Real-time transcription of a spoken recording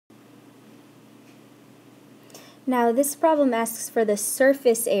Now this problem asks for the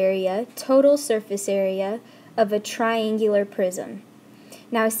surface area, total surface area, of a triangular prism.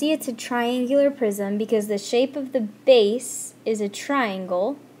 Now I see it's a triangular prism because the shape of the base is a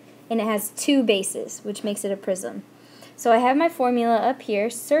triangle and it has two bases, which makes it a prism. So I have my formula up here.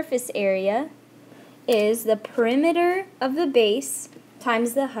 Surface area is the perimeter of the base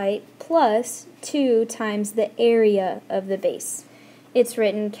times the height plus 2 times the area of the base. It's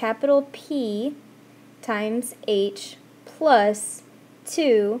written capital P times H plus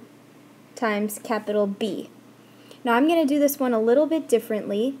 2 times capital B. Now I'm going to do this one a little bit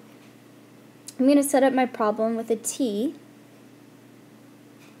differently. I'm going to set up my problem with a T.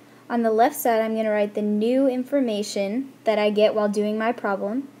 On the left side, I'm going to write the new information that I get while doing my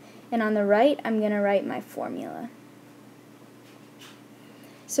problem. And on the right, I'm going to write my formula.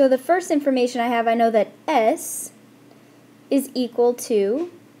 So the first information I have, I know that S is equal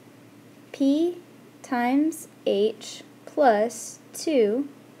to P times H plus 2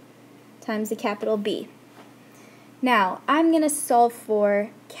 times the capital B. Now, I'm going to solve for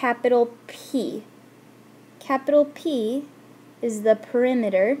capital P. Capital P is the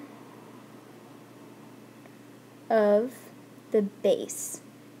perimeter of the base.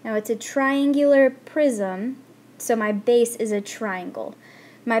 Now, it's a triangular prism, so my base is a triangle.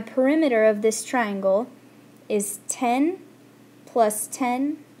 My perimeter of this triangle is 10 plus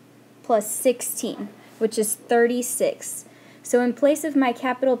 10 plus 16, which is 36. So in place of my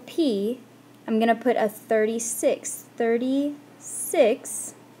capital P, I'm going to put a 36.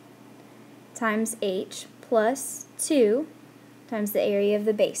 36 times H plus 2 times the area of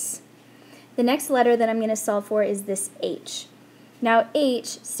the base. The next letter that I'm going to solve for is this H. Now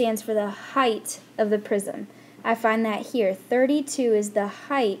H stands for the height of the prism. I find that here. 32 is the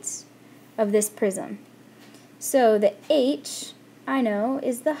height of this prism. So the H, I know,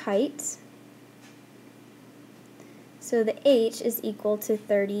 is the height. So the H is equal to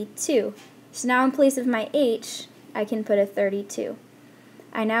 32. So now in place of my H, I can put a 32.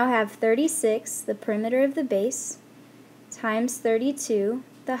 I now have 36, the perimeter of the base, times 32,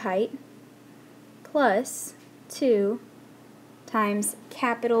 the height, plus 2 times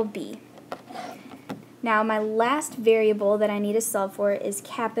capital B. Now my last variable that I need to solve for is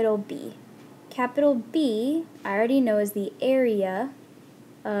capital B. Capital B, I already know, is the area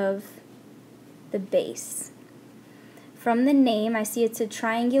of the base. From the name, I see it's a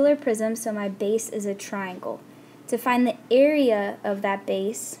triangular prism, so my base is a triangle. To find the area of that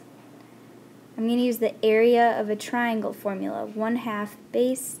base, I'm going to use the area of a triangle formula, 1/2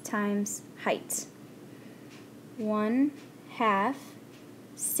 base times height. 1/2,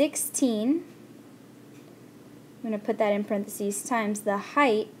 16, I'm going to put that in parentheses, times the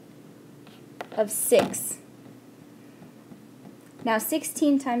height of 6. Now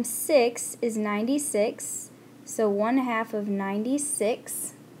 16 times 6 is 96, so 1/2 of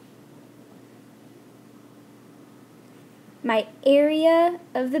 96. My area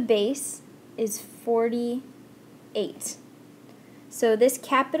of the base is 48. So this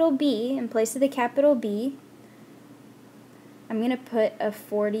capital B, in place of the capital B, I'm going to put a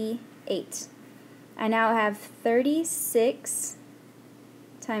 48. I now have 36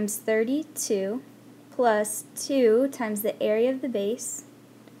 times 32 plus 2 times the area of the base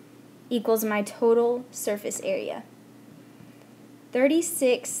equals my total surface area.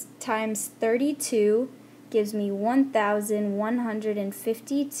 36 times 32 gives me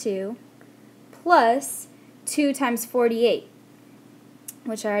 1,152 plus 2 times 48,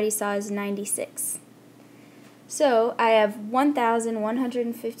 which I already saw is 96. So I have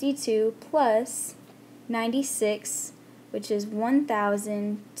 1,152 plus 96, which is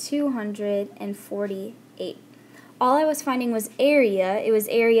 1,248. All I was finding was area. It was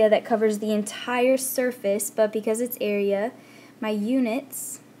area that covers the entire surface, but because it's area, my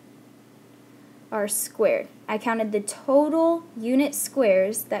units are squared. I counted the total unit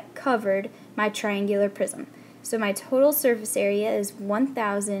squares that covered my triangular prism. So my total surface area is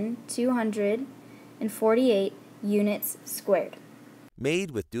 1,248 units squared.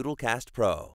 Made with Doodlecast Pro.